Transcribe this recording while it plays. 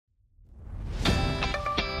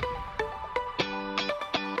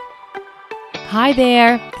Hi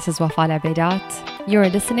there, this is Wafa Al-Abaidat. You're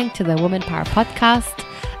listening to the Women Power Podcast,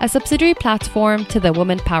 a subsidiary platform to the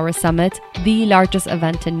Women Power Summit, the largest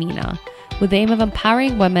event in MENA, with the aim of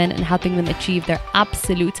empowering women and helping them achieve their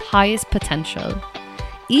absolute highest potential.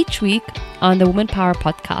 Each week on the Women Power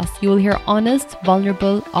Podcast, you will hear honest,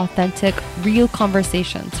 vulnerable, authentic, real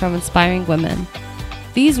conversations from inspiring women.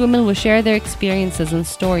 These women will share their experiences and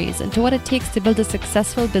stories into what it takes to build a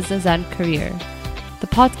successful business and career. The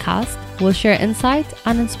podcast will share insight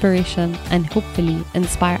and inspiration and hopefully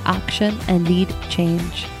inspire action and lead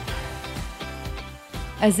change.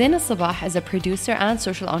 Azin Al-Sabah is a producer and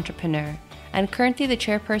social entrepreneur and currently the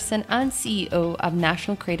chairperson and CEO of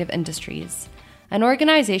National Creative Industries, an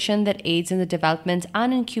organization that aids in the development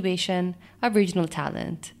and incubation of regional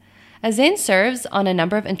talent. Azin serves on a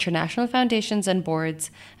number of international foundations and boards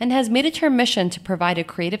and has made it her mission to provide a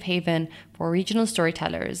creative haven for regional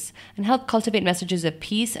storytellers and help cultivate messages of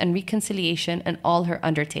peace and reconciliation in all her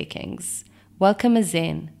undertakings. Welcome,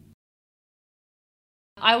 Azin.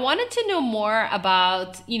 I wanted to know more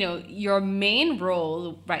about, your main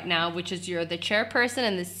role right now, which is you're the chairperson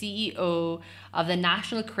and the CEO of the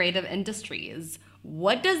National Creative Industries.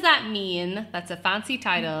 What does that mean? That's a fancy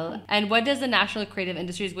title. And what does the National Creative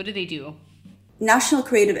Industries, what do they do? National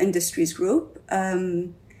Creative Industries Group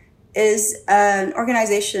is an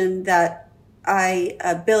organization that I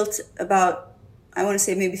built about, I want to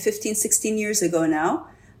say maybe 15, 16 years ago now.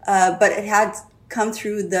 But it had come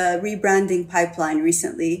through the rebranding pipeline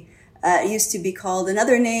recently. It used to be called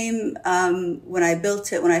another name when I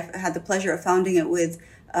built it, when I had the pleasure of founding it with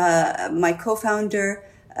my co-founder.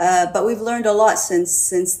 But we've learned a lot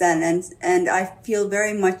since then. And I feel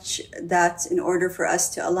very much that in order for us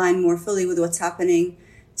to align more fully with what's happening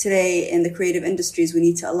today in the creative industries, we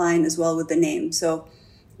need to align as well with the name. So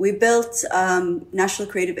we built National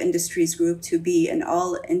Creative Industries Group to be an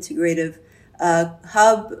all-integrative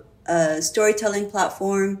hub, storytelling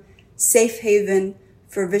platform, safe haven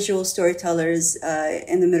for visual storytellers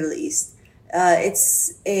in the Middle East.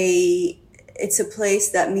 It's a place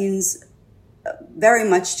that means very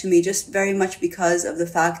much to me, just very much because of the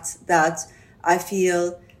fact that I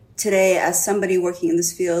feel today as somebody working in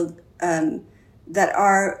this field that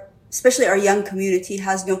especially our young community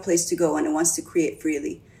has no place to go and it wants to create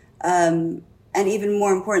freely. And even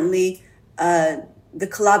more importantly, the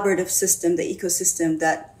collaborative system, the ecosystem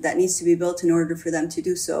that needs to be built in order for them to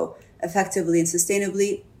do so effectively and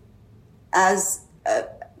sustainably, as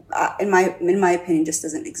in my opinion, just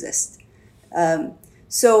doesn't exist.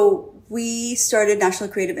 So we started National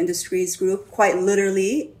Creative Industries Group quite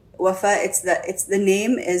literally. Wafa, it's the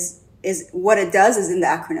name is what it does is in the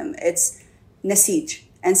acronym. It's NCIG,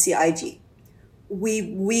 NCIG.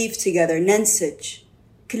 We weave together, ننسج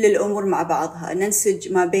كل الأمور مع بعضها،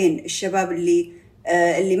 ننسج ما بين الشباب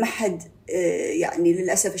اللي ما حد يعني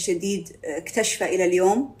للأسف الشديد اكتشفه إلى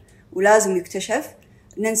اليوم ولازم يكتشف،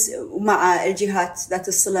 ومع الجهات ذات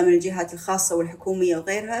الصلة من الجهات الخاصة والحكومية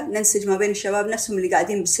وغيرها، ننسج ما بين الشباب نفسهم اللي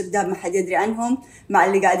قاعدين بالسرداب ما حد يدري عنهم مع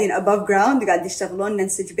اللي قاعدين above ground قاعد يشتغلون،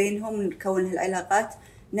 ننسج بينهم ونكون هالعلاقات،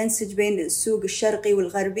 ننسج بين السوق الشرقي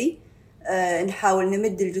والغربي، نحاول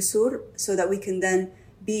نمد الجسور so that we can then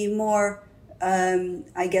be more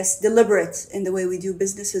deliberate in the way we do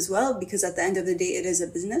business as well, because at the end of the day it is a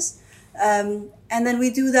business. And then we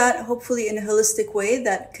do that hopefully in a holistic way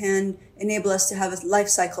that can enable us to have a life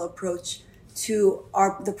cycle approach to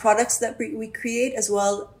the products that we create, as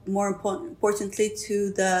well, more importantly, to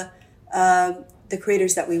the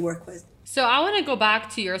creators that we work with. So I want to go back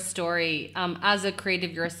to your story as a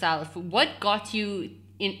creative yourself. What got you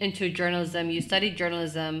into journalism? You studied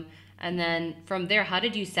journalism, and then from there, how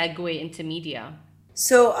did you segue into media?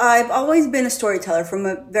 So I've always been a storyteller from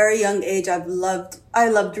a very young age. I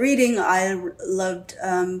loved reading. I loved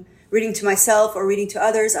reading to myself or reading to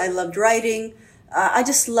others. I loved writing. I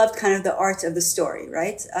just loved kind of the art of the story,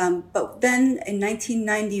 right? But then in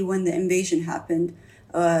 1990, when the invasion happened,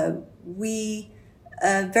 we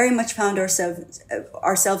very much found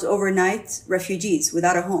ourselves overnight refugees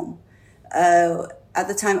without a home. At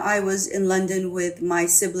the time, I was in London with my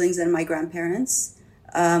siblings and my grandparents.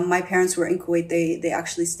 My parents were in Kuwait. They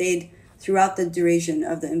actually stayed throughout the duration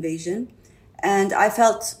of the invasion. And I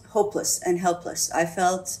felt hopeless and helpless. I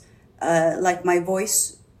felt like my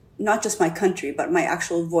voice, not just my country, but my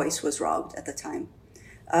actual voice was robbed at the time.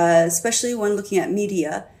 Especially when looking at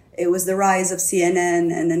media, it was the rise of CNN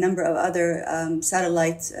and a number of other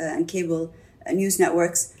satellite and cable news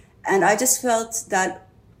networks. And I just felt that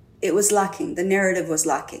it was lacking. The narrative was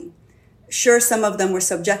lacking. Sure, some of them were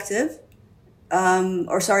objective,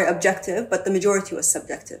 but the majority was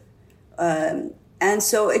subjective. And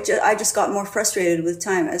so I just got more frustrated with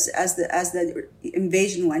time as the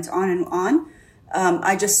invasion went on and on.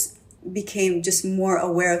 I just became just more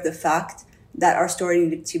aware of the fact that our story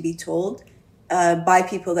needed to be told by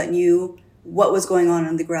people that knew what was going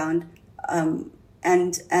on the ground,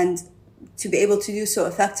 and to be able to do so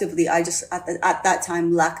effectively, I just at that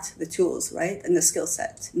time lacked the tools, right, and the skill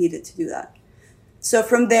set needed to do that. So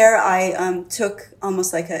from there, I took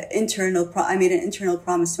almost like I made an internal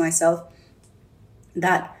promise to myself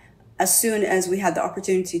that as soon as we had the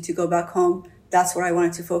opportunity to go back home, that's what I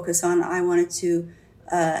wanted to focus on. I wanted to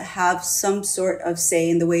have some sort of say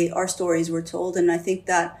in the way our stories were told. And I think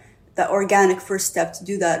that the organic first step to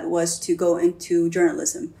do that was to go into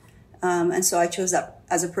journalism. And so I chose that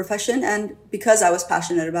as a profession, and because I was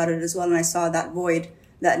passionate about it as well, and I saw that void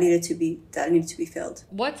that needed to be filled.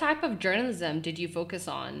 What type of journalism did you focus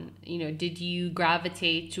on? Did you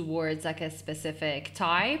gravitate towards like a specific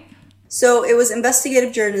type? So it was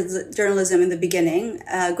investigative journalism in the beginning,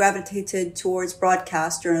 gravitated towards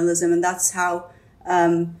broadcast journalism. And that's how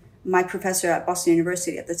my professor at Boston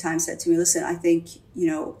University at the time said to me, listen, I think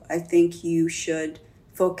you should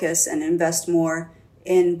focus and invest more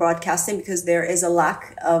in broadcasting because there is a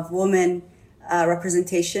lack of women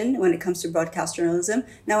representation when it comes to broadcast journalism.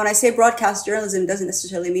 Now, when I say broadcast journalism, it doesn't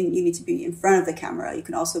necessarily mean you need to be in front of the camera. You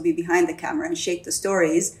can also be behind the camera and shape the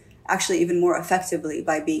stories actually even more effectively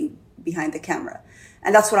by being behind the camera.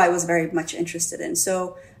 And that's what I was very much interested in.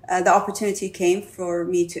 So the opportunity came for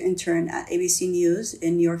me to intern at ABC News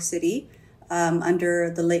in New York City under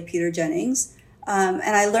the late Peter Jennings. And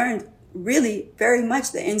I learned really very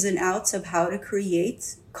much the ins and outs of how to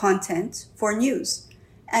create content for news.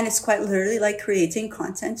 And it's quite literally like creating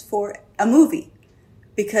content for a movie,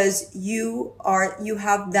 because you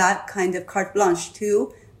have that kind of carte blanche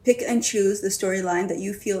to pick and choose the storyline that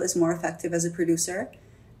you feel is more effective as a producer,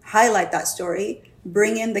 highlight that story,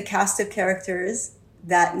 bring in the cast of characters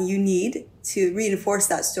that you need to reinforce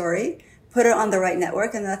that story, put it on the right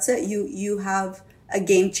network, and that's it. You have a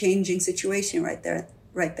game-changing situation right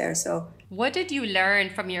there. So what did you learn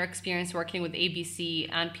from your experience working with ABC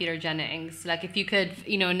and Peter Jennings? Like, if you could,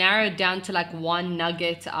 narrow it down to like one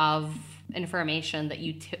nugget of information that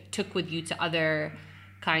you took with you to other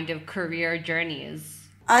kind of career journeys.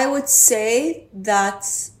 I would say that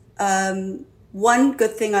one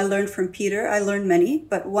good thing I learned from Peter, I learned many,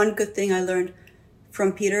 but one good thing I learned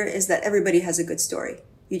from Peter is that everybody has a good story.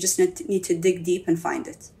 You just need to dig deep and find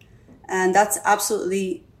it. And that's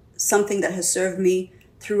absolutely something that has served me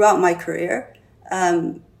throughout my career.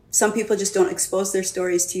 Some people just don't expose their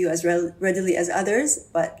stories to you as readily as others,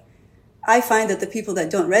 but I find that the people that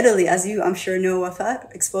don't readily, as you, I'm sure, know, Wafa,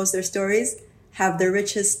 expose their stories, have the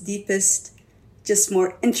richest, deepest, just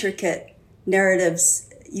more intricate narratives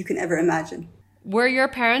you can ever imagine. Were your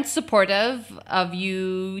parents supportive of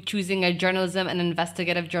you choosing a journalism and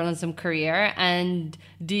investigative journalism career? And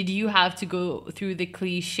did you have to go through the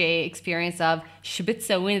cliche experience of Kuwait?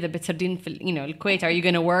 Are you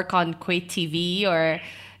going to work on Kuwait TV, or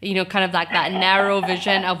kind of like that narrow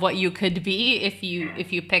vision of what you could be if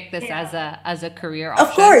you pick this as a career option?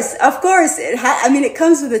 Of course. It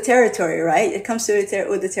comes with the territory, right? It comes with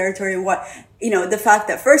the territory. What the fact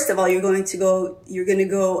that first of all you're going to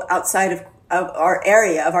go outside of our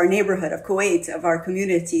area, of our neighborhood, of Kuwait, of our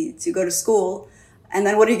community, to go to school. And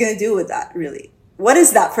then what are you going to do with that, really? What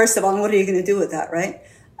is that, first of all, and what are you going to do with that, right?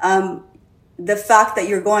 The fact that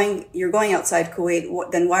you're going outside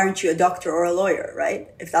Kuwait, then why aren't you a doctor or a lawyer, right?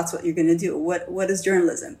 If that's what you're going to do. What is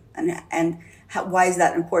journalism? And why is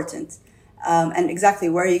that important? And exactly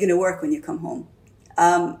where are you going to work when you come home?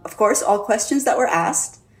 Of course, all questions that were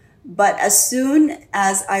asked. But as soon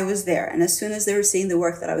as I was there, and as soon as they were seeing the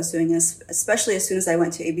work that I was doing, especially as soon as I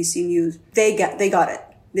went to ABC News, they got it.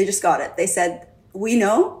 They just got it. They said, we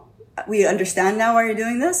understand now why you're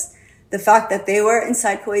doing this. The fact that they were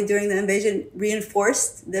inside Kuwait during the invasion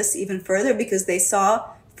reinforced this even further, because they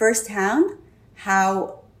saw firsthand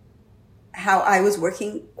how I was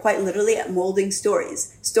working quite literally at molding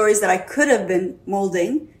stories that I could have been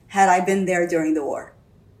molding had I been there during the war.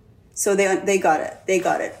 So they got it.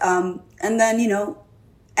 And then,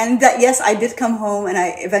 and that, yes, I did come home and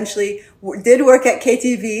I eventually did work at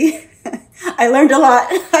KTV. I learned a lot.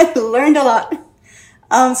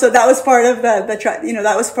 So that was part of that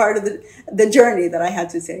was part of the journey that I had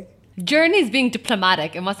to take. Journey is being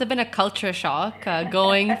diplomatic. It must have been a culture shock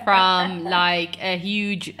going from like a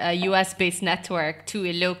huge US-based network to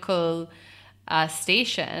a local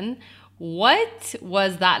station. What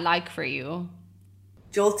was that like for you?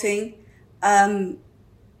 Jolting.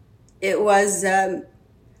 It was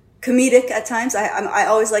comedic at times. I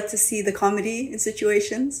always like to see the comedy in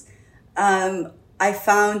situations. I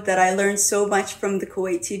found that I learned so much from the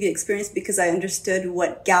Kuwait TV experience because I understood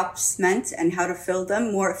what gaps meant and how to fill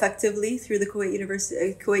them more effectively through the Kuwait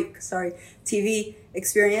TV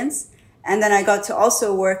experience. And then I got to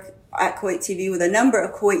also work at Kuwait TV with a number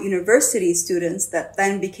of Kuwait University students that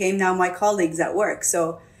then became now my colleagues at work.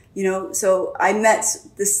 So, so I met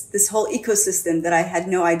this whole ecosystem that I had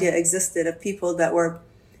no idea existed, of people that were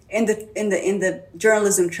in the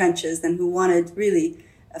journalism trenches and who wanted really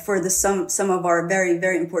for some of our very,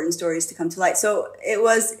 very important stories to come to light. So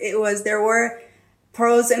there were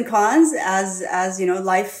pros and cons as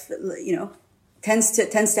life,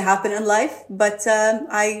 tends to happen in life. But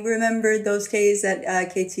I remember those days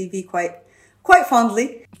at KTV quite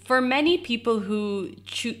fondly. For many people who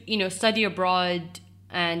study abroad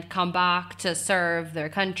and come back to serve their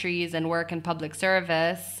countries and work in public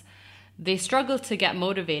service, they struggle to get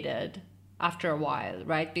motivated after a while,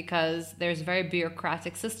 right? Because there's a very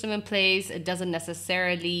bureaucratic system in place. It doesn't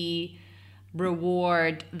necessarily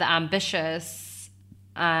reward the ambitious,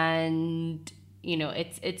 and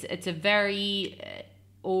it's very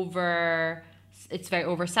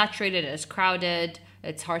oversaturated. It's crowded.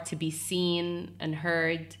 It's hard to be seen and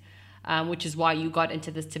heard, which is why you got into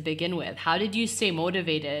this to begin with. How did you stay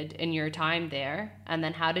motivated in your time there, and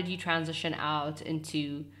then how did you transition out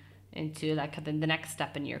into like the next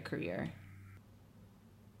step in your career?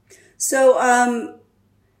 So,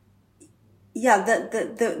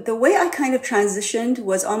 the way I kind of transitioned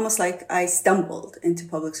was almost like I stumbled into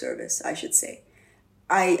public service, I should say.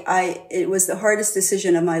 It was the hardest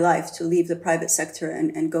decision of my life to leave the private sector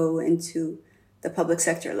and go into the public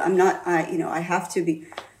sector. I have to be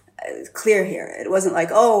clear here. It wasn't like,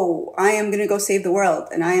 oh, I am going to go save the world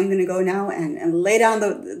and I am going to go now and lay down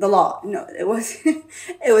the law. No, it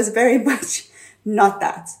was very much not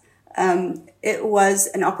that. It was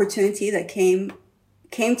an opportunity that came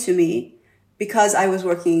to me because I was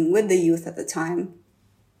working with the youth at the time,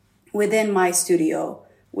 within my studio,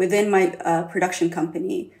 within my production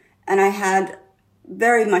company. And I had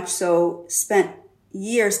very much so spent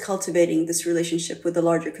years cultivating this relationship with the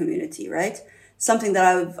larger community, right? Something that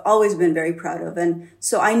I've always been very proud of. And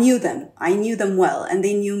so I knew them well, and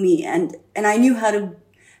they knew me, and I knew how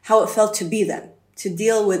it felt to be them, to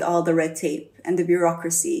deal with all the red tape and the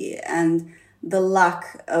bureaucracy and the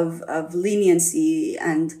lack of leniency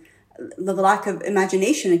and the lack of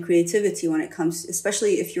imagination and creativity when it comes,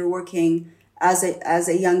 especially if you're working as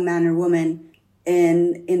a young man or woman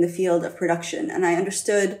in the field of production. And I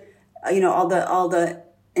understood, all the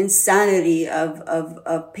insanity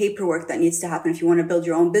of paperwork that needs to happen if you want to build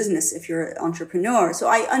your own business, if you're an entrepreneur. So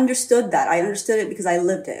I understood that. I understood it because I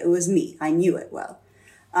lived it. It was me. I knew it well.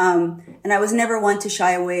 And I was never one to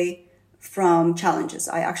shy away from challenges.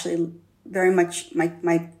 I actually very much,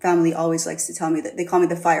 my family always likes to tell me that they call me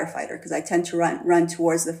the firefighter because I tend to run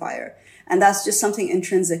towards the fire. And that's just something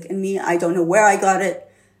intrinsic in me. I don't know where I got it.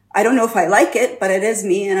 I don't know if I like it, but it is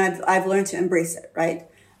me, and I've learned to embrace it, right?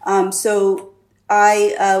 So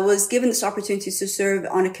I was given this opportunity to serve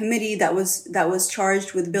on a committee that was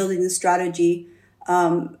charged with building the strategy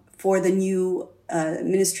for the new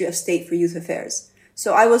Ministry of State for Youth Affairs.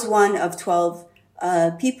 So I was one of 12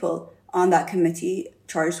 people on that committee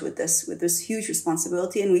charged with this huge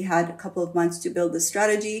responsibility, and we had a couple of months to build the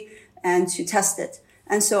strategy and to test it.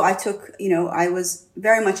 And so I took, I was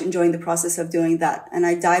very much enjoying the process of doing that, and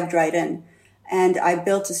I dived right in, and I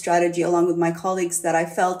built a strategy along with my colleagues that I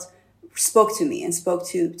felt spoke to me and spoke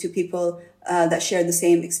to people that shared the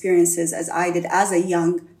same experiences as I did as a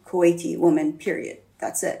young Kuwaiti woman, period.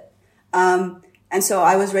 That's it. And so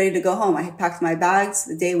I was ready to go home. I had packed my bags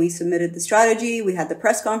the day we submitted the strategy. We had the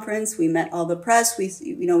press conference. We met all the press. We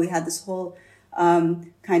had this whole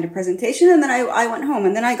kind of presentation. And then I went home.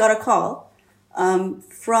 And then I got a call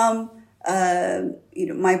from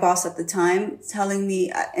my boss at the time, telling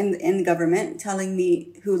me in the government, telling me,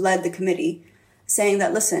 who led the committee, saying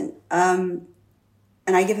that, listen, and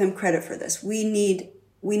I give him credit for this. We need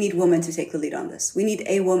women to take the lead on this. We need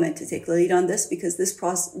a woman to take the lead on this, because this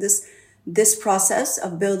process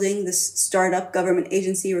of building this startup government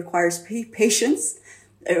agency requires patience.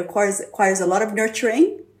 It requires a lot of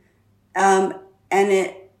nurturing, and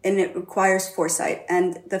it requires foresight.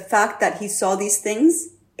 And the fact that he saw these things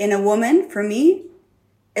in a woman, for me,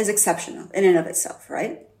 is exceptional in and of itself,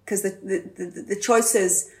 right? Because the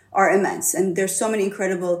choices are immense, and there's so many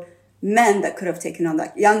incredible men that could have taken on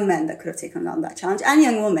that, young men that could have taken on that challenge, and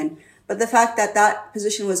young women. But the fact that that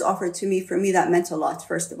position was offered to me, for me, that meant a lot,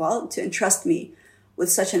 first of all, to entrust me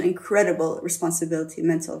with such an incredible responsibility,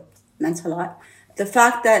 meant a lot. The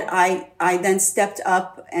fact that I then stepped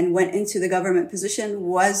up and went into the government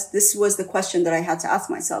position this was the question that I had to ask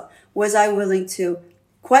myself. Was I willing to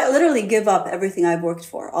quite literally give up everything I've worked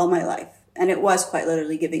for all my life? And it was quite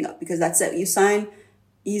literally giving up, because that's it. You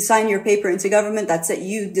sign your paper into government. That's it.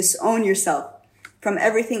 You disown yourself from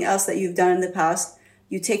everything else that you've done in the past.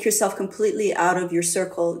 You take yourself completely out of your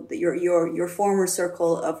circle, your former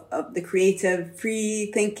circle of the creative,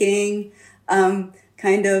 free thinking,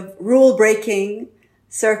 kind of rule breaking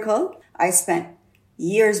circle. I spent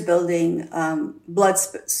years building, blood,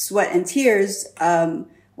 sweat, and tears,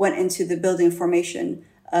 went into the building formation,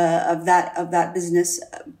 of that business.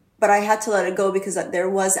 But I had to let it go because there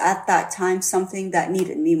was at that time something that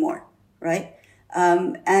needed me more, right?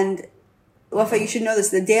 And Wafa, you should know this.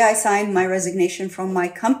 The day I signed my resignation from my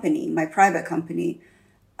company, my private company,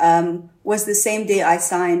 was the same day I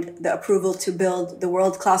signed the approval to build the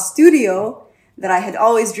world-class studio that I had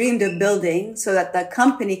always dreamed of building, so that the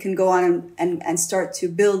company can go on and start to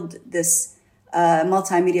build this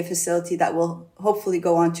multimedia facility that will hopefully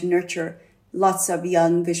go on to nurture lots of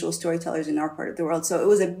young visual storytellers in our part of the world. So it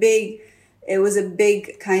was a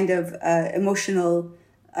big kind of emotional,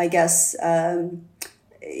 I guess,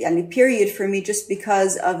 period for me, just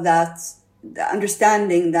because of that, the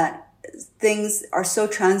understanding that things are so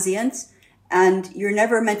transient and you're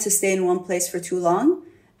never meant to stay in one place for too long.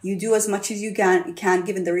 You do as much as you can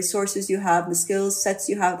given the resources you have, the skills sets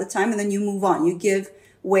you have, the time, and then you move on. You give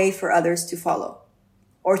way for others to follow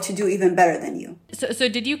or to do even better than you. So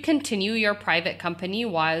did you continue your private company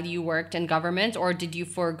while you worked in government, or did you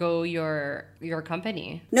forego your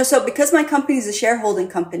company? No, so because my company is a shareholding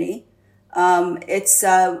company, it's,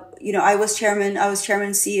 I was chairman and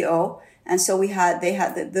CEO. And so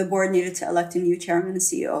the board needed to elect a new chairman and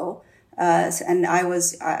CEO. And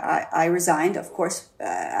I resigned, of course,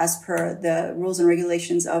 as per the rules and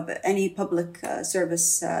regulations of any public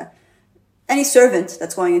service, any servant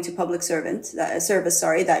that's going into public service,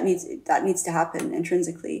 that needs to happen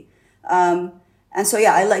intrinsically. And so,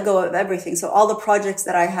 I let go of everything. So all the projects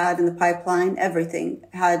that I had in the pipeline, everything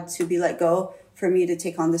had to be let go for me to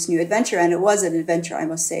take on this new adventure. And it was an adventure, I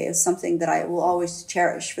must say. It's something that I will always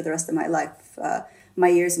cherish for the rest of my life. My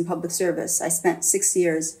years in public service, I spent 6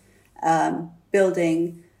 years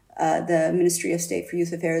building the Ministry of State for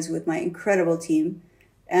Youth Affairs with my incredible team,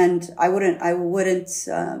 and I wouldn't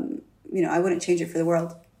change it for the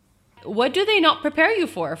world. What do they not prepare you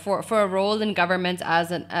for a role in government as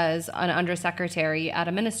an undersecretary at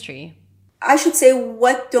a ministry? I should say,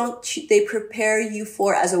 what don't they prepare you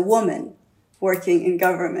for as a woman working in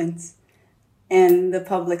government and the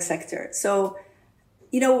public sector? So,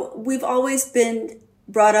 we've always been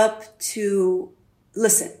brought up to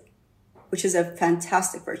listen, which is a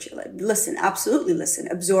fantastic virtue. Listen, absolutely listen,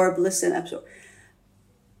 absorb.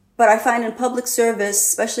 But I find in public service,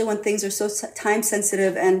 especially when things are so time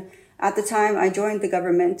sensitive, and at the time I joined the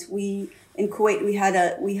government, in Kuwait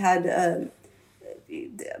we had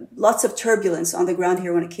lots of turbulence on the ground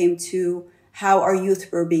here when it came to how our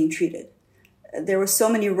youth were being treated. There were so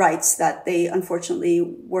many rights that they unfortunately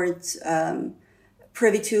weren't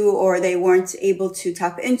privy to, or they weren't able to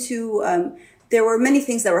tap into. There were many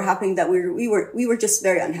things that were happening that we were just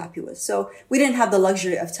very unhappy with. So we didn't have the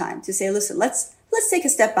luxury of time to say, listen, let's take a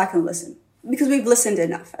step back and listen, because we've listened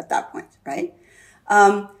enough at that point, right?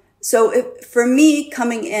 For me,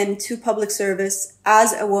 coming into public service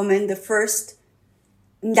as a woman, the first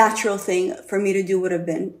natural thing for me to do would have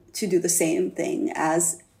been to do the same thing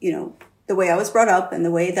as, the way I was brought up and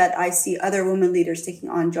the way that I see other women leaders taking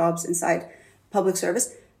on jobs inside public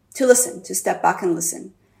service, to listen, to step back and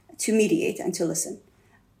listen, to mediate and to listen.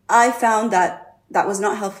 I found that was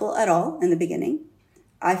not helpful at all in the beginning.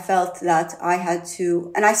 I felt that I had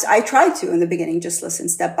to, and I tried to in the beginning, just listen,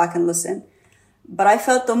 step back and listen. But I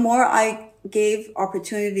felt the more I gave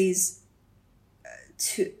opportunities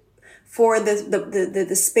for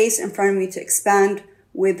the space in front of me to expand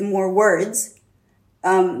with more words,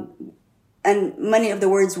 and many of the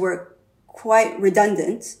words were quite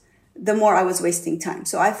redundant, the more I was wasting time.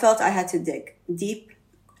 So I felt I had to dig deep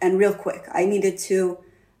and real quick. I needed to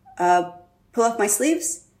pull up my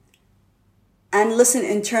sleeves and listen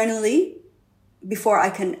internally before I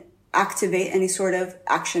can activate any sort of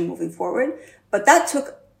action moving forward. But that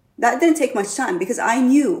didn't take much time, because I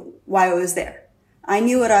knew why I was there. I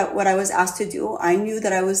knew what I was asked to do. I knew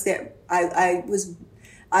that I was there. I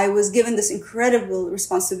was given this incredible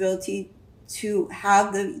responsibility to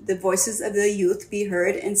have the voices of the youth be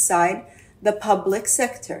heard inside the public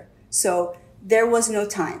sector. So there was no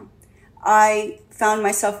time. I found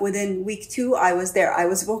myself within week 2, I was there. I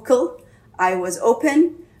was vocal. I was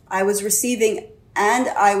open. I was receiving and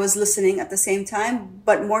I was listening at the same time,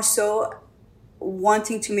 but more so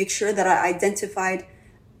wanting to make sure that I identified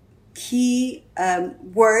key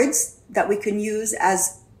words that we can use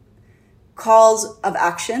as calls of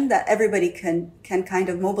action that everybody can kind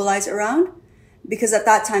of mobilize around, because at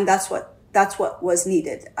that time that's what was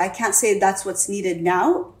needed. I can't say that's what's needed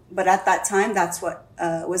now, but at that time that's what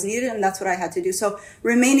was needed, and that's what I had to do. So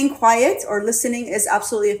remaining quiet or listening is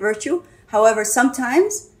absolutely a virtue. However,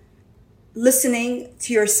 sometimes listening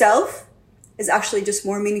to yourself is actually just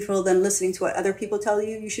more meaningful than listening to what other people tell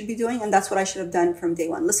you should be doing. And that's what I should have done from day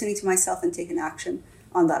one, listening to myself and taking action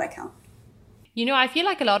on that account. You know, I feel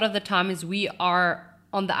like a lot of the times we are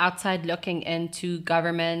on the outside looking into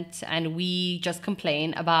government and we just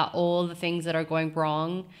complain about all the things that are going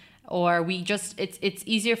wrong, or we just, it's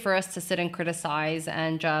easier for us to sit and criticize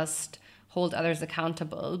and just hold others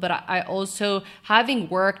accountable. But I also, having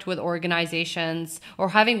worked with organizations or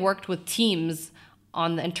having worked with teams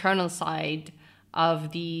on the internal side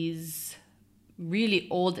of these really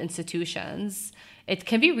old institutions, it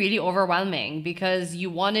can be really overwhelming because you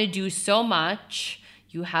want to do so much.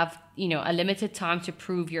 You have, a limited time to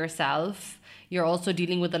prove yourself. You're also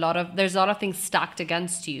dealing with there's a lot of things stacked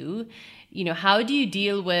against you. How do you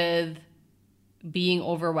deal with being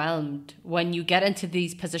overwhelmed when you get into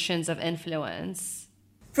these positions of influence?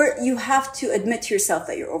 You have to admit to yourself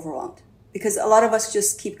that you're overwhelmed, because a lot of us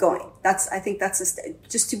just keep going. I think that's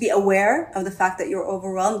just to be aware of the fact that you're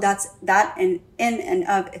overwhelmed. That in and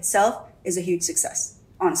of itself is a huge success,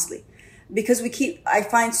 honestly, because I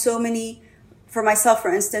find so many, for myself,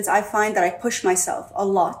 for instance, I find that I push myself a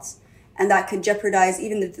lot, and that could jeopardize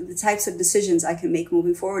even the types of decisions I can make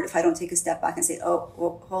moving forward if I don't take a step back and say, oh,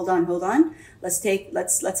 well, hold on. Let's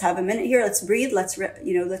have a minute here. Let's breathe.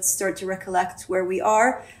 Let's start to recollect where we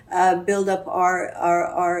are, build up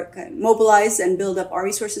our mobilize and build up our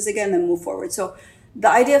resources again, and move forward. So the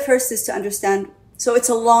idea first is to understand. So it's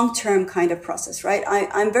a long-term kind of process, right?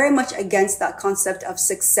 I'm very much against that concept of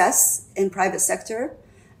success in private sector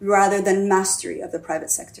rather than mastery of the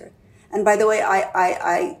private sector. And by the way,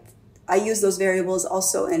 I use those variables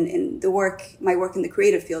also in my work in the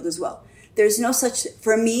creative field as well. There's no such,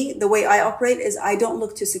 for me, the way I operate is I don't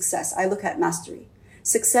look to success. I look at mastery.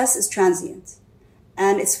 Success is transient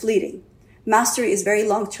and it's fleeting. Mastery is very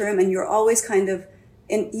long-term, and you're always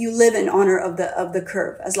you live in honor of the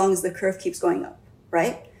curve, as long as the curve keeps going up,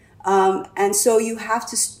 right? And so you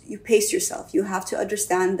pace yourself. You have to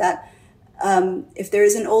understand that if there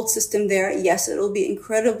is an old system there, yes, it'll be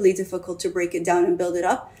incredibly difficult to break it down and build it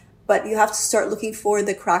up. But you have to start looking for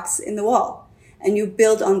the cracks in the wall, and you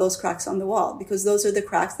build on those cracks on the wall, because those are the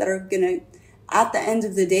cracks that are going to, at the end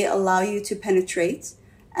of the day, allow you to penetrate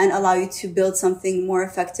and allow you to build something more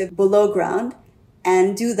effective below ground,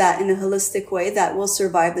 and do that in a holistic way that will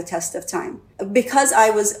survive the test of time. Because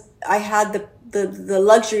I had the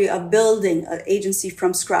luxury of building an agency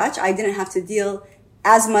from scratch, I didn't have to deal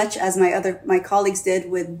as much as my colleagues did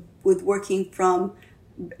with working from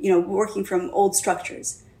old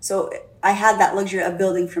structures. So I had that luxury of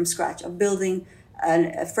building from scratch, of building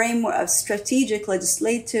a framework, of strategic,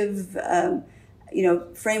 legislative,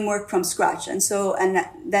 framework from scratch. And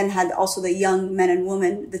then had also the young men and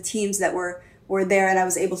women, the teams that were there, and I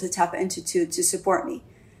was able to tap into to support me.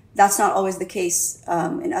 That's not always the case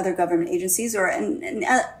in other government agencies or in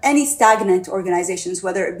any stagnant organizations,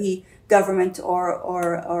 whether it be government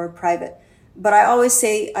or private. But I always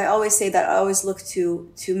say that I always look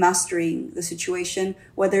to mastering the situation,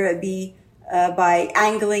 whether it be by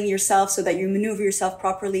angling yourself so that you maneuver yourself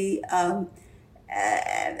properly, and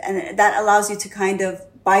that allows you to kind of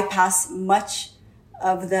bypass much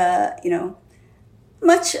of the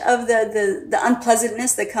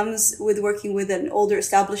unpleasantness that comes with working with an older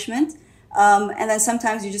establishment. And then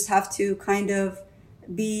sometimes you just have to kind of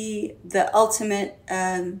be the ultimate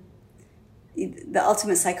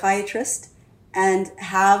psychiatrist, and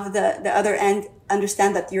have the other end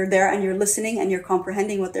understand that you're there and you're listening and you're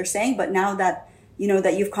comprehending what they're saying. But now that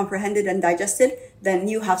that you've comprehended and digested, then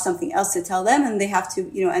you have something else to tell them, and they have to,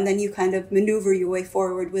 and then you kind of maneuver your way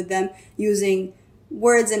forward with them using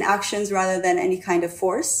words and actions rather than any kind of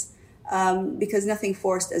force, because nothing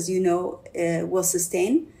forced, as you know, will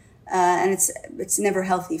sustain. And it's never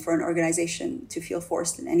healthy for an organization to feel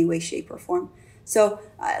forced in any way, shape, or form. So,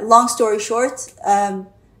 long story short,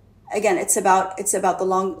 again, it's about the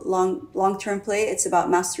long-term play. It's about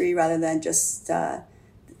mastery rather than just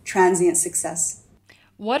transient success.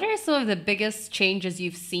 What are some of the biggest changes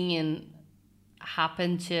you've seen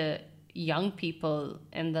happen to young people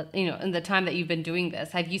in the time that you've been doing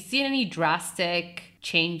this? Have you seen any drastic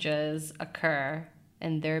changes occur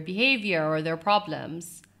in their behavior or their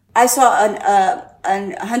problems? I saw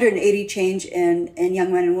an 180 change in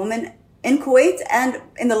young men and women in Kuwait and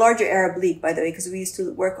in the larger Arab League, by the way, because we used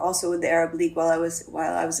to work also with the Arab League while I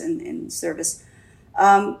was in service.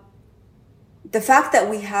 The fact that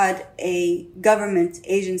we had a government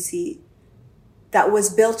agency that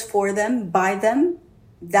was built for them, by them,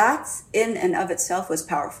 that in and of itself was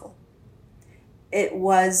powerful. It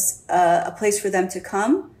was a place for them to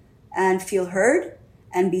come and feel heard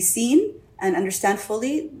and be seen and understand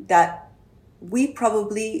fully that we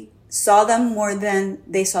probably saw them more than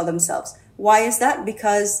they saw themselves. Why is that?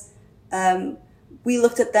 Because we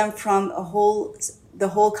looked at them from the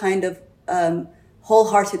whole kind of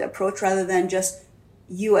wholehearted approach, rather than just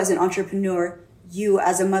you as an entrepreneur, you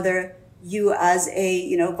as a mother, you as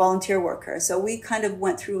a volunteer worker. So we kind of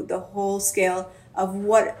went through the whole scale of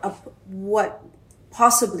what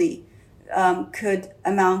possibly could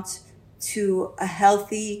amount to a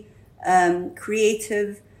healthy,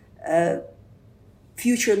 creative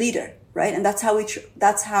future leader, right? And that's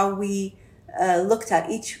how we looked at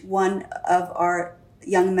each one of our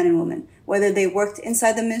young men and women, whether they worked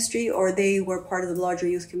inside the ministry or they were part of the larger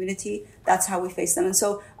youth community. That's how we faced them. And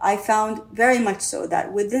so I found very much so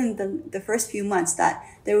that within the first few months that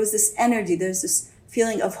there was this energy, there's this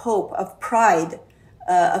feeling of hope, of pride,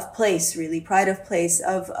 of place, really pride of place,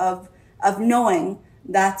 of knowing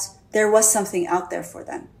that there was something out there for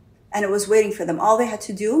them and it was waiting for them. All they had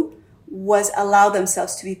to do was allow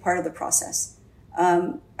themselves to be part of the process.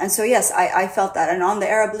 And so, yes, I felt that. And on the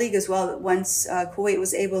Arab League as well, once Kuwait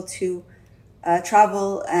was able to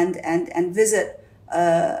travel and visit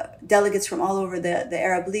delegates from all over the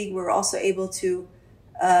Arab League, we were also able to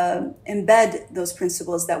embed those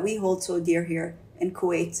principles that we hold so dear here in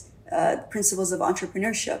Kuwait, principles of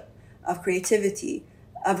entrepreneurship, of creativity,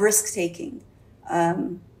 of risk-taking,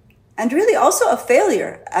 and really also of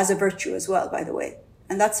failure as a virtue as well, by the way.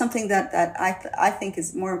 And that's something that I think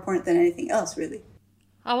is more important than anything else, really.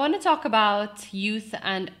 I want to talk about youth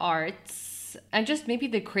and arts and just maybe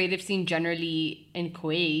the creative scene generally in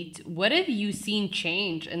Kuwait. What have you seen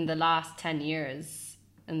change in the last 10 years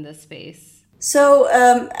in this space? So,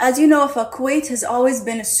 as you know, Kuwait has always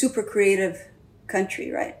been a super creative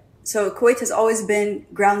country, right? So Kuwait has always been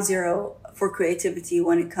ground zero for creativity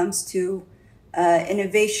when it comes to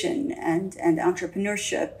innovation and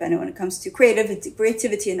entrepreneurship, and when it comes to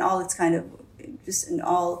creativity in all its kind of, just in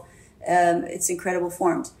all its incredible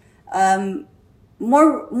forms.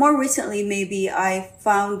 More recently, maybe I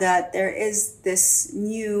found that there is this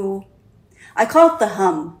new, I call it the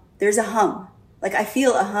hum. There's a hum. Like I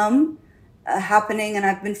feel a hum happening, and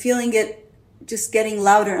I've been feeling it just getting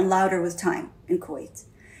louder and louder with time in Kuwait.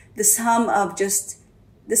 This hum of just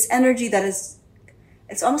this energy that is,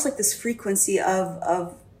 it's almost like this frequency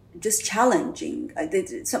of just challenging.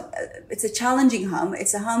 It's a challenging hum.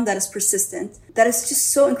 It's a hum that is persistent, that is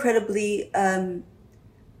just so incredibly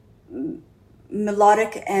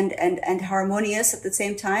melodic and harmonious at the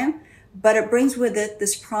same time, but it brings with it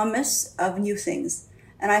this promise of new things.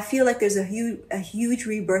 And I feel like there's a huge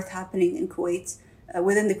rebirth happening in Kuwait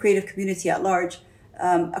within the creative community at large,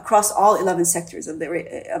 across all 11 sectors of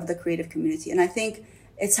the creative community. And I think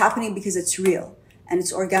it's happening because it's real and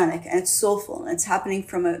it's organic and it's soulful and it's happening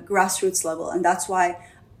from a grassroots level. And that's why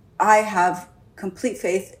I have complete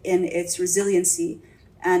faith in its resiliency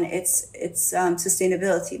and its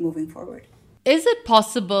sustainability moving forward. Is it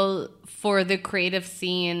possible for the creative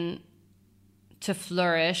scene to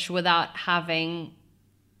flourish without having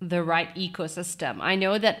the right ecosystem? I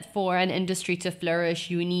know that for an industry to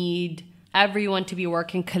flourish, you need everyone to be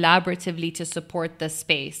working collaboratively to support the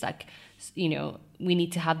space. Like, we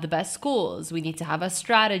need to have the best schools. We need to have a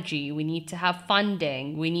strategy. We need to have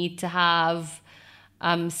funding. We need to have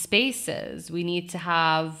spaces. We need to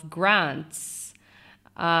have grants.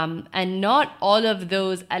 And not all of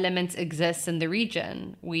those elements exist in the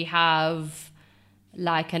region. We have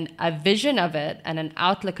like a vision of it and an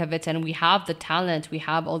outlook of it, and we have the talent. We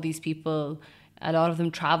have all these people, a lot of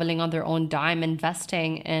them traveling on their own dime,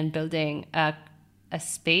 investing in building a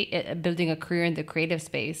space, building a career in the creative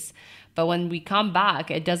space. But when we come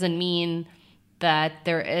back, it doesn't mean that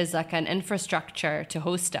there is like an infrastructure to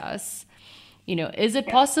host us. Is it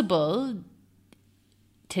possible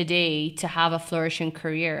today to have a flourishing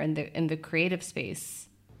career in the creative space?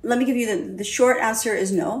 Let me give you the short answer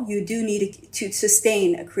is no. You do need to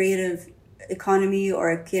sustain a creative economy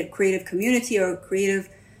or a creative community or a creative,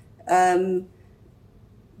 that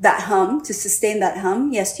hum, to sustain that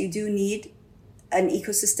hum. Yes, you do need an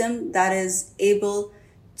ecosystem that is able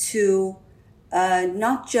to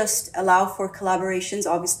not just allow for collaborations,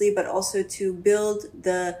 obviously, but also to build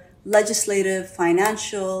the legislative,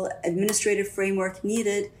 financial, administrative framework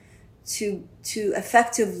needed to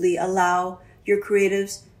effectively allow your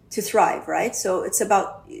creatives to thrive, right? So it's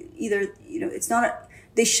about either, it's not,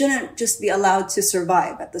 they shouldn't just be allowed to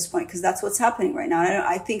survive at this point, because that's what's happening right now. And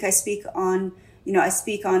I think I speak on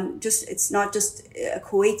just, it's not just a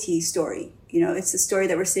Kuwaiti story. It's a story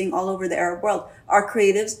that we're seeing all over the Arab world. Our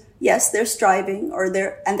creatives, yes, they're striving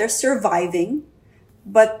they're surviving,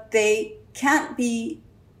 but they can't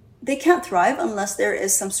thrive unless there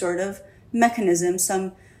is some sort of mechanism,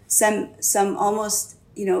 some almost,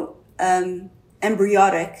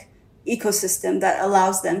 embryonic ecosystem that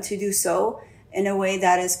allows them to do so in a way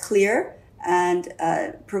that is clear and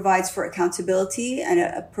provides for accountability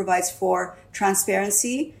and provides for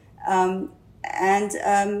transparency and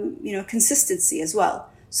consistency as well.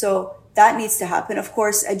 So that needs to happen. Of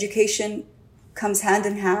course, education comes hand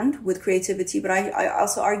in hand with creativity, but I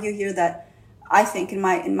also argue here that I think, in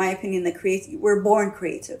my opinion, that we're born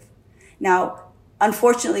creative. Now,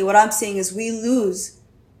 unfortunately, what I'm seeing is we lose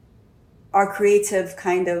our creative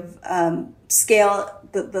kind of scale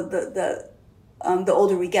the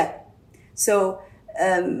older we get. So,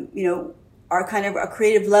 our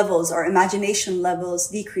creative levels, our imagination levels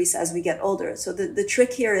decrease as we get older. So the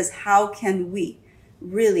trick here is, how can we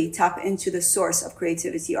really tap into the source of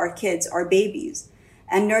creativity, our kids, our babies,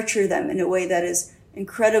 and nurture them in a way that is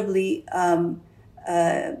incredibly,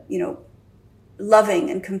 loving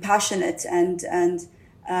and compassionate and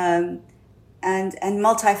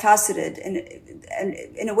multifaceted, and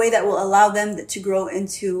in a way that will allow them to grow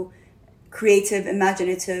into creative,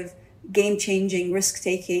 imaginative, game-changing,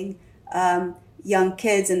 risk-taking young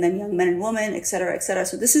kids, and then young men and women, et cetera, et cetera.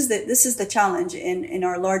 So this is the challenge in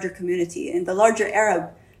our larger community, in the larger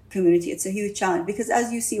Arab community. It's a huge challenge because,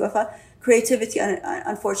 as you see, Wafa, creativity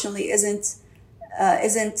unfortunately isn't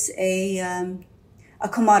a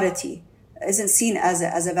commodity, isn't seen as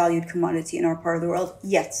a valued commodity in our part of the world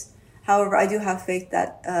yet. However, I do have faith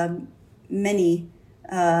that many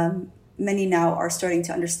now are starting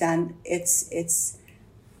to understand its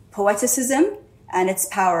poeticism and its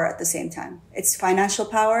power at the same time. Its financial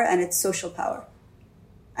power and its social power.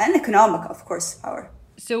 And economic, of course, power.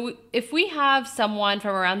 So if we have someone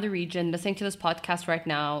from around the region listening to this podcast right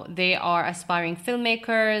now, they are aspiring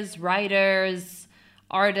filmmakers, writers,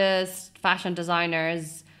 artists, fashion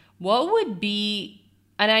designers, what would be,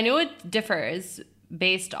 and I know it differs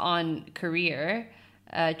based on career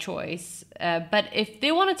choice, but if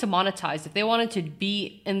they wanted to monetize, if they wanted to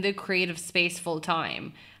be in the creative space full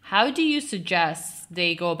time, how do you suggest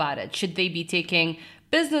they go about it? Should they be taking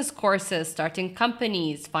business courses, starting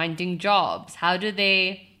companies, finding jobs? How do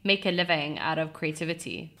they make a living out of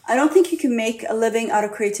creativity? I don't think you can make a living out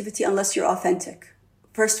of creativity unless you're authentic.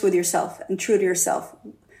 First with yourself and true to yourself.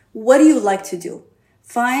 What do you like to do?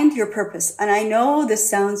 Find your purpose. And I know this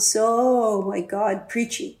sounds so, oh my God,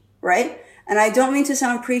 preachy, right? And I don't mean to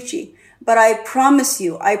sound preachy, but I promise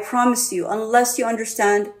you, unless you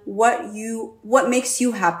understand what makes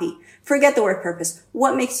you happy, forget the word purpose.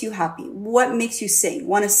 What makes you happy? What makes you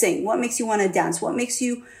want to sing? What makes you want to dance? What makes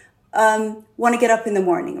you want to get up in the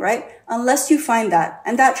morning, right? Unless you find that,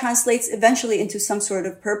 and that translates eventually into some sort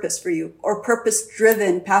of purpose for you, or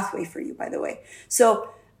purpose-driven pathway for you, by the way. So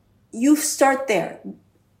you start there.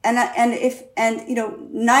 And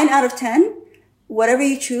 9 out of 10, whatever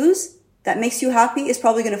you choose that makes you happy is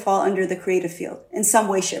probably going to fall under the creative field in some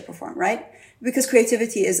way, shape, or form, right? Because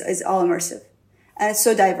creativity is all immersive, and it's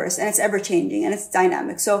so diverse, and it's ever changing, and it's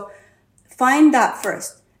dynamic. So find that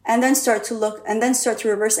first, and then start to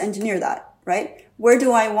reverse engineer that, right? Where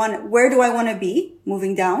do I want to be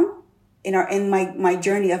moving down in my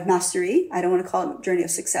journey of mastery? I don't want to call it journey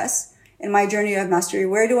of success. In my journey of mastery,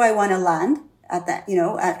 where do I want to land at that,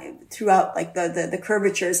 throughout like the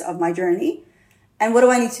curvatures of my journey? And what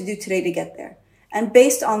do I need to do today to get there? And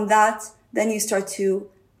based on that, then you start to,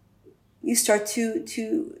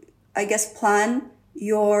 I guess, plan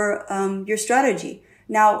your strategy.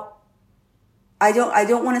 Now, I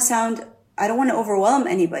don't want to overwhelm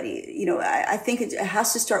anybody. I think it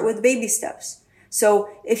has to start with baby steps. So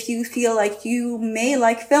if you feel like you may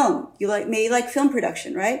like film, may like film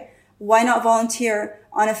production, right? Why not volunteer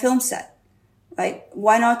on a film set? Right?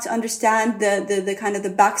 Why not understand the kind of the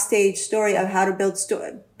backstage story of how to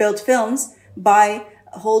build films by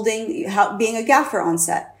being a gaffer on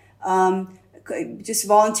set, just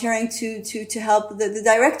volunteering to help the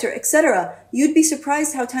director, etc. You'd be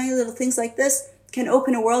surprised how tiny little things like this can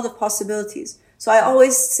open a world of possibilities. So I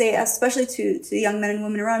always say, especially to the young men and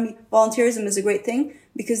women around me, volunteerism is a great thing,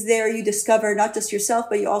 because there you discover not just yourself,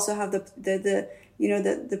 but you also have the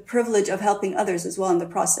privilege of helping others as well in the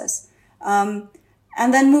process. And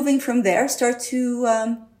then moving from there, start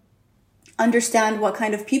to understand what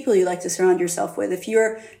kind of people you like to surround yourself with. If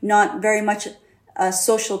you're not very much a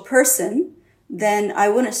social person, then I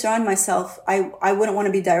wouldn't surround myself. I wouldn't want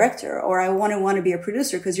to be director, or I wouldn't want to be a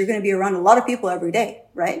producer, because you're going to be around a lot of people every day,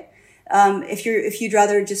 right? If you'd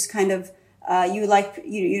rather just kind of, you like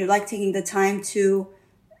taking the time to,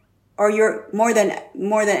 or you're more than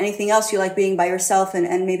anything else, you like being by yourself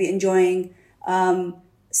and maybe enjoying,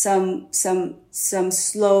 some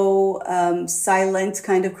slow, silent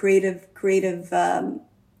kind of creative,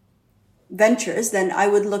 ventures, then I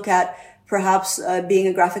would look at perhaps, being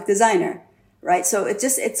a graphic designer. Right. So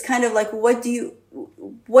it's kind of like, what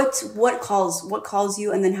calls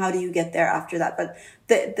you, and then how do you get there after that? But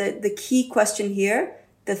the key question here,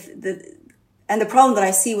 and the problem that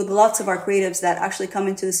I see with lots of our creatives that actually come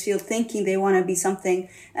into this field thinking they want to be something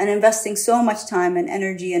and investing so much time and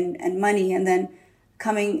energy and money, and then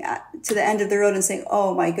coming to the end of the road and saying,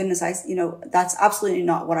 oh my goodness, that's absolutely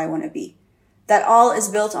not what I want to be. That all is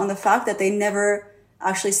built on the fact that they never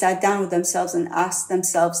actually sat down with themselves and asked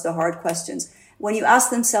themselves the hard questions. When you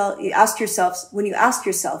ask yourself,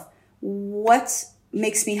 what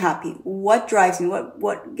makes me happy? What drives me?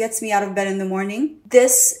 What gets me out of bed in the morning?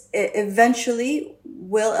 This eventually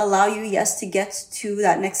will allow you, yes, to get to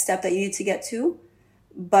that next step that you need to get to.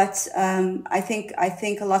 But I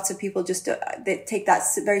think lots of people just they take that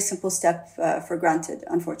very simple step for granted,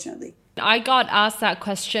 unfortunately. I got asked that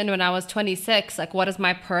question when I was 26, like, what is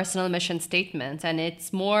my personal mission statement? And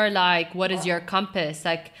it's more like, what is your compass?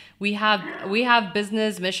 Like, we have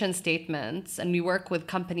business mission statements, and we work with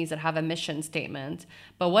companies that have a mission statement.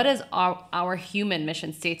 But what is our human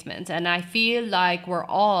mission statement? And I feel like we're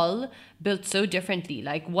all built so differently.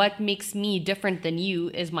 Like, what makes me different than you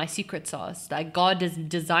is my secret sauce. Like, God has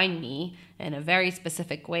designed me in a very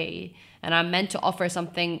specific way, and I'm meant to offer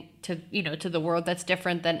something to the world that's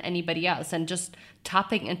different than anybody else. And just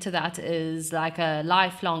tapping into that is like a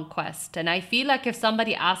lifelong quest. And I feel like if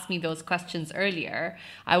somebody asked me those questions earlier,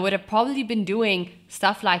 I would have probably been doing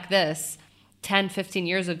stuff like this 10, 15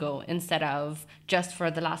 years ago instead of just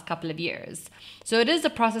for the last couple of years. So it is a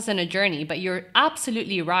process and a journey, but you're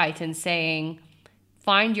absolutely right in saying,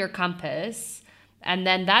 find your compass. And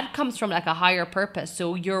then that comes from like a higher purpose.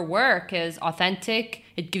 So your work is authentic.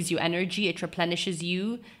 It gives you energy. It replenishes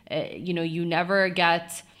you. You never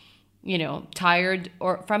get, tired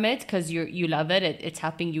from it, because you love it. It's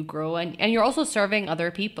helping you grow, and you're also serving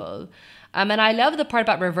other people. And I love the part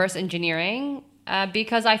about reverse engineering,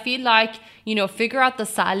 because I feel like, figure out the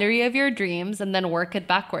salary of your dreams and then work it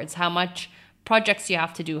backwards. How much projects you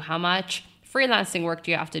have to do? How much freelancing work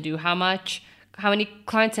do you have to do? How many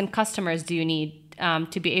clients and customers do you need?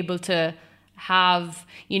 To be able to have,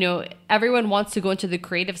 everyone wants to go into the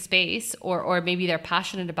creative space, or maybe they're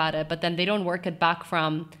passionate about it, but then they don't work it back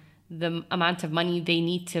from the amount of money they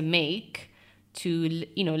need to make to,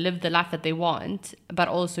 live the life that they want, but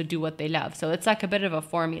also do what they love. So it's like a bit of a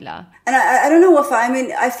formula. And I don't know, Wafa,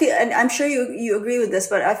 I feel, and I'm sure you agree with this,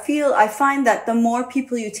 but I find that the more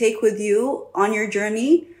people you take with you on your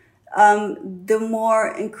journey, the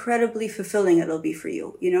more incredibly fulfilling it'll be for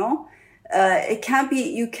you, It can't be,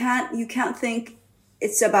 you can't think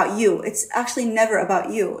it's about you. It's actually never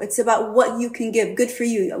about you. It's about what you can give. Good for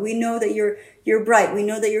you. We know that you're bright. We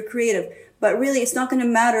know that you're creative, but really it's not going to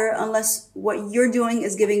matter unless what you're doing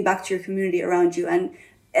is giving back to your community around you. And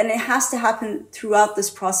it has to happen throughout this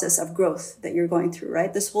process of growth that you're going through,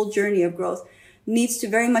 right? This whole journey of growth needs to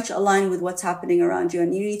very much align with what's happening around you.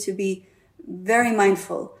 And you need to be very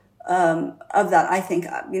mindful of that. I think,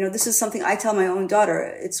 this is something I tell my own daughter.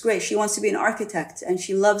 It's great. She wants to be an architect and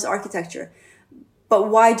she loves architecture. But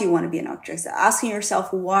why do you want to be an architect? Asking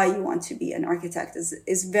yourself why you want to be an architect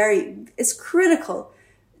is critical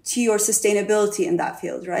to your sustainability in that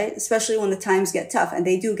field, right? Especially when the times get tough, and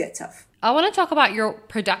they do get tough. I want to talk about your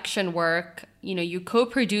production work. You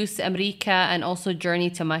co-produce Amrika and also Journey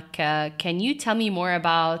to Mecca. Can you tell me more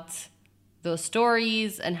about those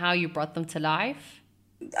stories and how you brought them to life?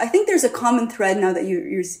 I think there's a common thread now that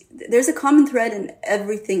there's a common thread in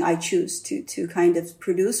everything I choose to kind of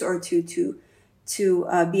produce or to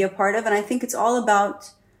be a part of. And I think it's all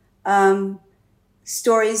about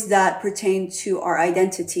stories that pertain to our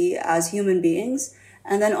identity as human beings.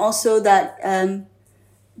 And then also that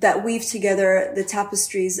weave together the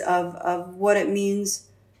tapestries of what it means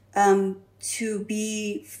to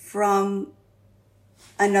be from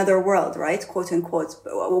another world, right? Quote unquote,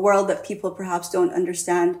 a world that people perhaps don't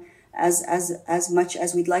understand as much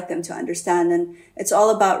as we'd like them to understand. And it's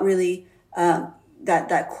all about really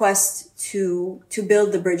that quest to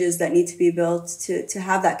build the bridges that need to be built, to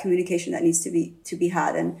have that communication that needs to be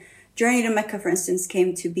had. And Journey to Mecca, for instance,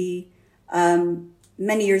 came to be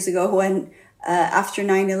many years ago when after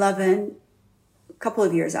 9/11, a couple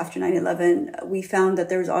of years after 9/11, we found that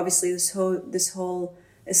there was obviously this whole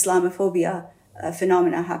Islamophobia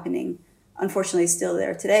phenomena happening. Unfortunately, it's still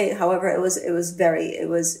there today. However, it was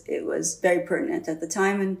very pertinent at the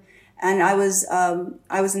time, and I was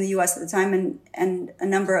in the U.S. at the time, and a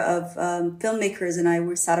number of filmmakers and I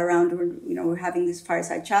were sat around, we're having these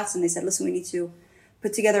fireside chats, and they said, listen, we need to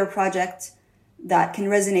put together a project that can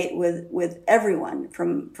resonate with everyone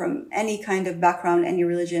from any kind of background, any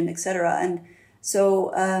religion, etc. And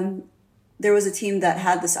so there was a team that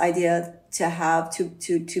had this idea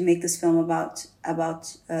to make this film about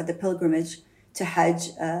the pilgrimage to Hajj,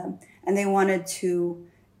 and they wanted to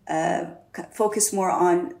focus more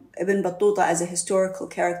on Ibn Battuta as a historical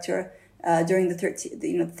character during the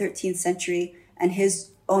 13th century and his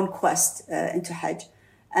own quest into Hajj.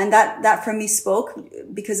 And that for me spoke,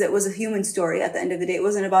 because it was a human story at the end of the day. It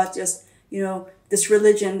wasn't about just, this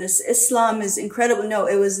religion, this Islam is incredible. No,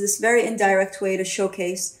 it was this very indirect way to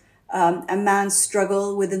showcase a man's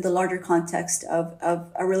struggle within the larger context of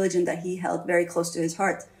a religion that he held very close to his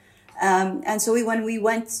heart. And so when we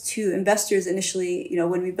went to investors initially,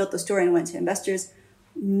 when we built the story and went to investors,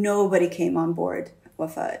 nobody came on board.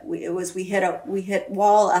 Wafa. We hit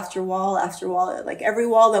wall after wall after wall. Like every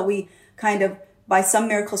wall that we kind of by some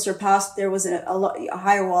miracle surpassed, there was a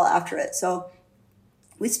higher wall after it. So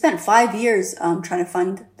we spent 5 years trying to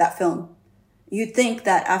fund that film. You'd think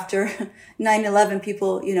that after 9/11,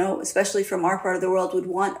 people, especially from our part of the world, would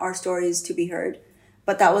want our stories to be heard,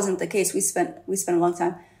 but that wasn't the case. We spent a long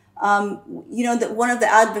time. That one of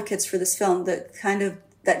the advocates for this film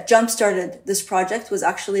that jump-started this project was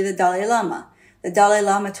actually the Dalai Lama. The Dalai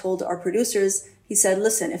Lama told our producers, he said,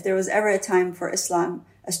 listen, if there was ever a time for Islam,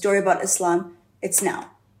 a story about Islam, it's now.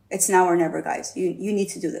 It's now or never, guys. You need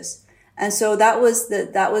to do this. And so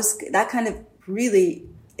that kind of really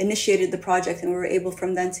initiated the project, and we were able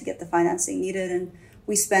from then to get the financing needed. And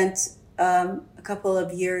we spent a couple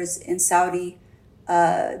of years in Saudi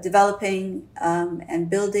developing and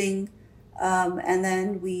building. And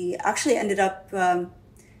then we actually ended up,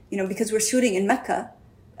 because we're shooting in Mecca,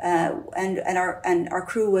 and our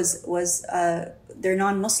crew was they're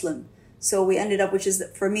non-Muslim. So we ended up, which is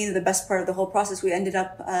for me the best part of the whole process, we ended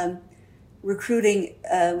up recruiting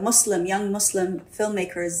young Muslim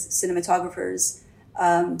filmmakers, cinematographers,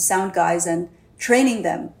 sound guys, and training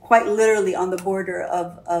them quite literally on the border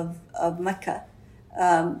of Mecca,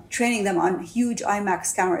 training them on huge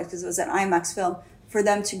IMAX cameras, because it was an IMAX film, for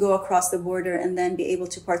them to go across the border and then be able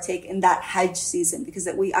to partake in that Hajj season, because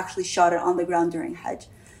we actually shot it on the ground during Hajj.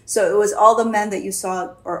 So it was all the men that you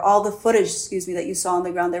saw, or all the footage, that you saw on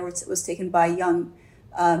the ground there was taken by young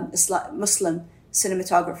Muslim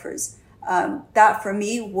cinematographers. That for me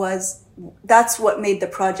that's what made the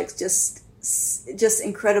project just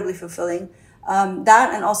incredibly fulfilling.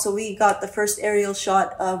 That, and also we got the first aerial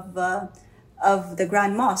shot of the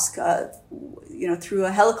Grand Mosque, through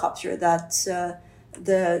a helicopter that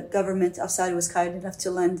the government of Saudi was kind enough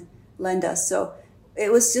to lend us. So it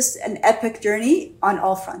was just an epic journey on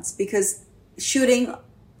all fronts, because shooting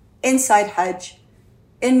inside Hajj,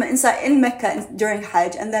 in Mecca during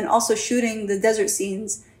Hajj, and then also shooting the desert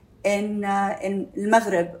scenes in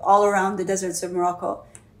Maghreb, all around the deserts of Morocco.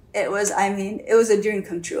 It was a dream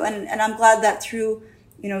come true. And I'm glad that through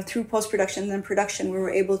post-production and then production, we were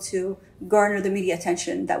able to garner the media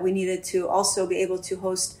attention that we needed to also be able to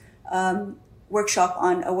host workshop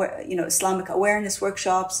on Islamic awareness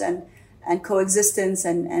workshops and coexistence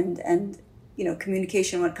and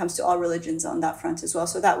communication when it comes to all religions on that front as well.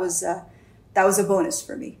 So that was a bonus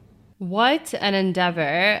for me. What an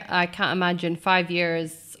endeavor. I can't imagine 5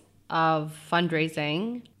 years of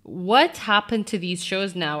fundraising. What happened to these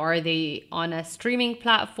shows now? Are they on a streaming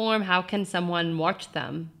platform? How can someone watch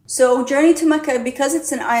them? So Journey to Mecca, because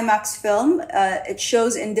it's an IMAX film, it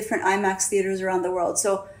shows in different IMAX theaters around the world.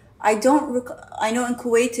 So I know in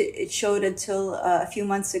Kuwait it showed until a few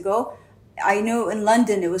months ago. I know in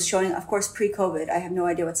London it was showing, of course, pre-COVID. I have no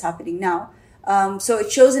idea what's happening now. So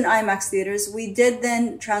it shows in IMAX theaters. We did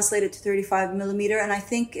then translate it to 35 millimeter, and I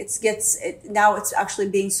think now it's actually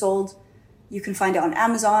being sold. You can find it on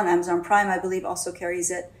Amazon. Amazon Prime, I believe, also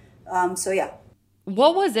carries it. So yeah.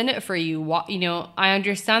 What was in it for you? I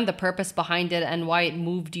understand the purpose behind it and why it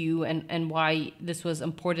moved you and why this was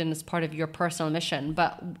important as part of your personal mission.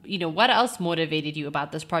 But, what else motivated you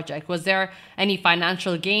about this project? Was there any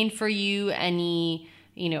financial gain for you? Any,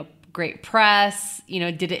 great press?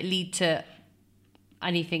 Did it lead to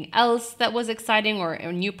anything else that was exciting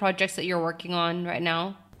or new projects that you're working on right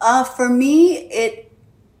now? For me,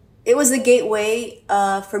 it was a gateway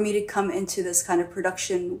for me to come into this kind of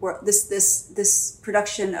production world, this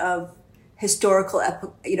production of historical,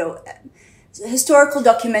 historical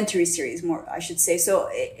documentary series, more I should say. So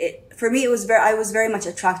for me, I was very much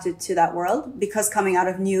attracted to that world because coming out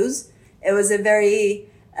of news, it was a very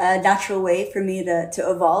natural way for me to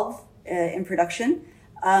evolve in production.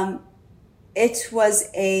 It was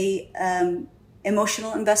a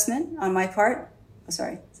emotional investment on my part. Oh,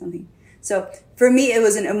 sorry, something. So for me, it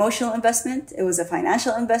was an emotional investment. It was a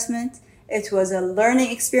financial investment. It was a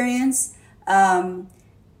learning experience.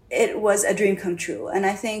 It was a dream come true. And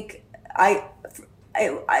I think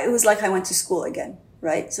it was like I went to school again,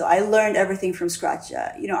 right? So I learned everything from scratch.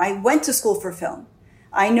 I went to school for film.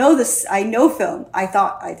 I know film. I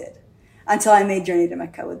thought I did until I made Journey to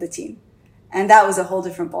Mecca with the team. And that was a whole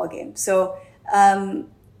different ballgame. So,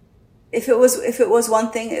 if it was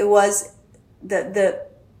one thing, it was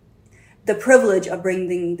the privilege of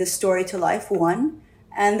bringing this story to life, one,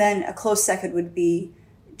 and then a close second would be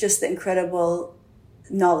just the incredible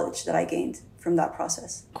knowledge that I gained from that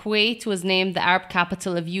process. Kuwait was named the Arab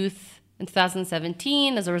Capital of Youth in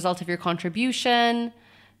 2017 as a result of your contribution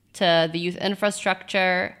to the youth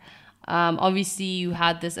infrastructure. Obviously, you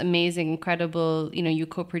had this amazing, incredible, you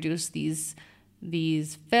co-produced these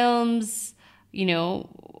films,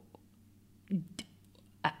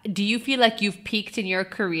 Do you feel like you've peaked in your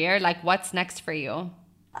career? Like, what's next for you?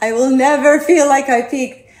 I will never feel like I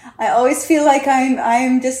peaked. I always feel like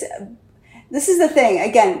I'm just, this is the thing.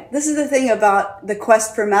 Again, this is the thing about the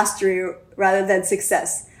quest for mastery rather than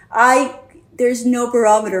success. There's no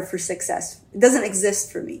barometer for success. It doesn't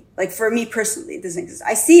exist for me. Like for me personally, it doesn't exist.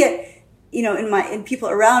 I see it, in people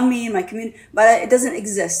around me, in my community, but it doesn't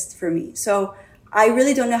exist for me. So I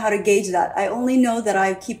really don't know how to gauge that. I only know that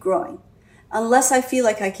I keep growing. Unless I feel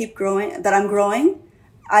like I keep growing, that I'm growing,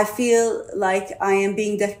 I feel like I am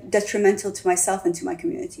being detrimental to myself and to my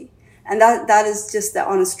community. And that is just the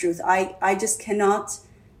honest truth. I just cannot,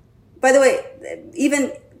 by the way,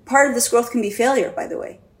 even part of this growth can be failure, by the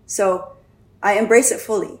way. So I embrace it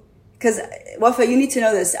fully. Because, Wafa, you need to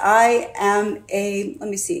know this. I am a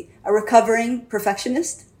recovering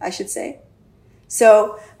perfectionist, I should say.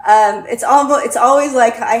 So, it's always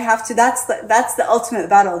like I have to, that's the ultimate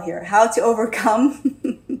battle here. How to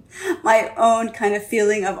overcome my own kind of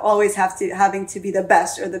feeling of always having to be the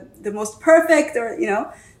best or the most perfect or,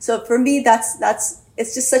 So for me,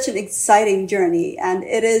 it's just such an exciting journey. And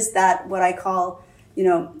it is that what I call,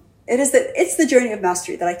 it's the journey of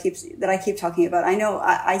mastery that I keep talking about. I know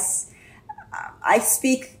I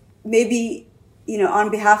speak maybe,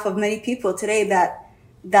 on behalf of many people today that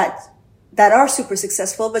are super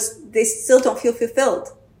successful, but they still don't feel fulfilled,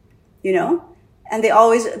 and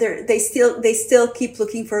they still keep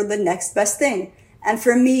looking for the next best thing. And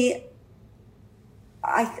for me,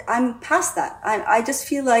 I'm past that. I just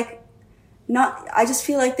feel like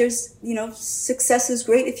there's, success is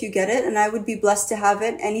great if you get it, and I would be blessed to have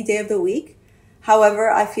it any day of the week. However,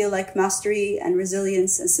 I feel like mastery and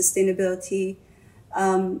resilience and sustainability,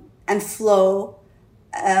 and flow,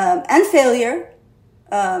 and failure,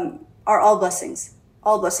 are all blessings.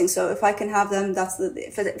 So if I can have them,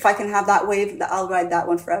 if I can have that wave, I'll ride that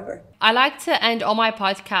one forever. I like to end all my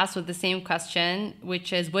podcasts with the same question,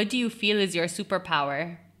 which is, what do you feel is your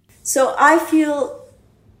superpower? So I feel,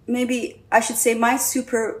 maybe I should say my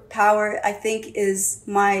superpower, I think, is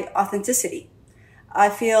my authenticity. I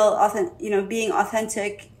feel being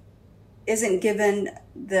authentic isn't given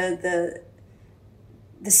the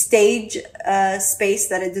stage space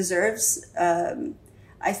that it deserves.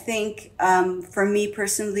 I think for me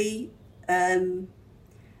personally,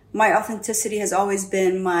 my authenticity has always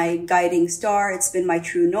been my guiding star. It's been my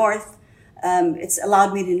true north. It's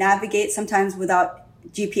allowed me to navigate sometimes without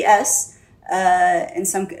GPS.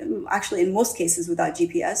 In most cases without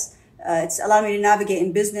GPS. It's allowed me to navigate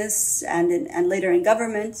in business and later in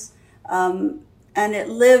government. And it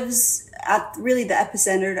lives at really the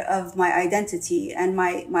epicenter of my identity and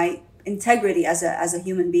my integrity as a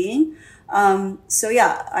human being.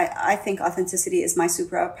 I think authenticity is my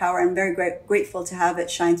superpower. I'm very grateful to have it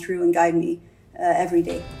shine through and guide me every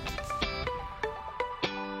day.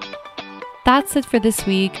 That's it for this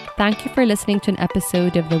week. Thank you for listening to an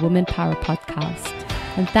episode of the Woman Power Podcast.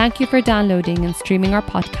 And thank you for downloading and streaming our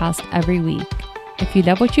podcast every week. If you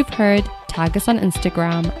love what you've heard, tag us on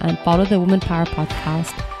Instagram and follow the Woman Power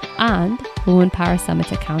Podcast and Woman Power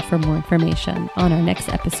Summit account for more information on our next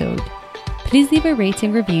episode. Please leave a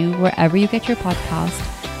rating review wherever you get your podcast.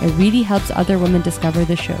 It really helps other women discover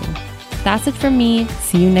the show. That's it from me.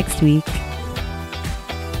 See you next week.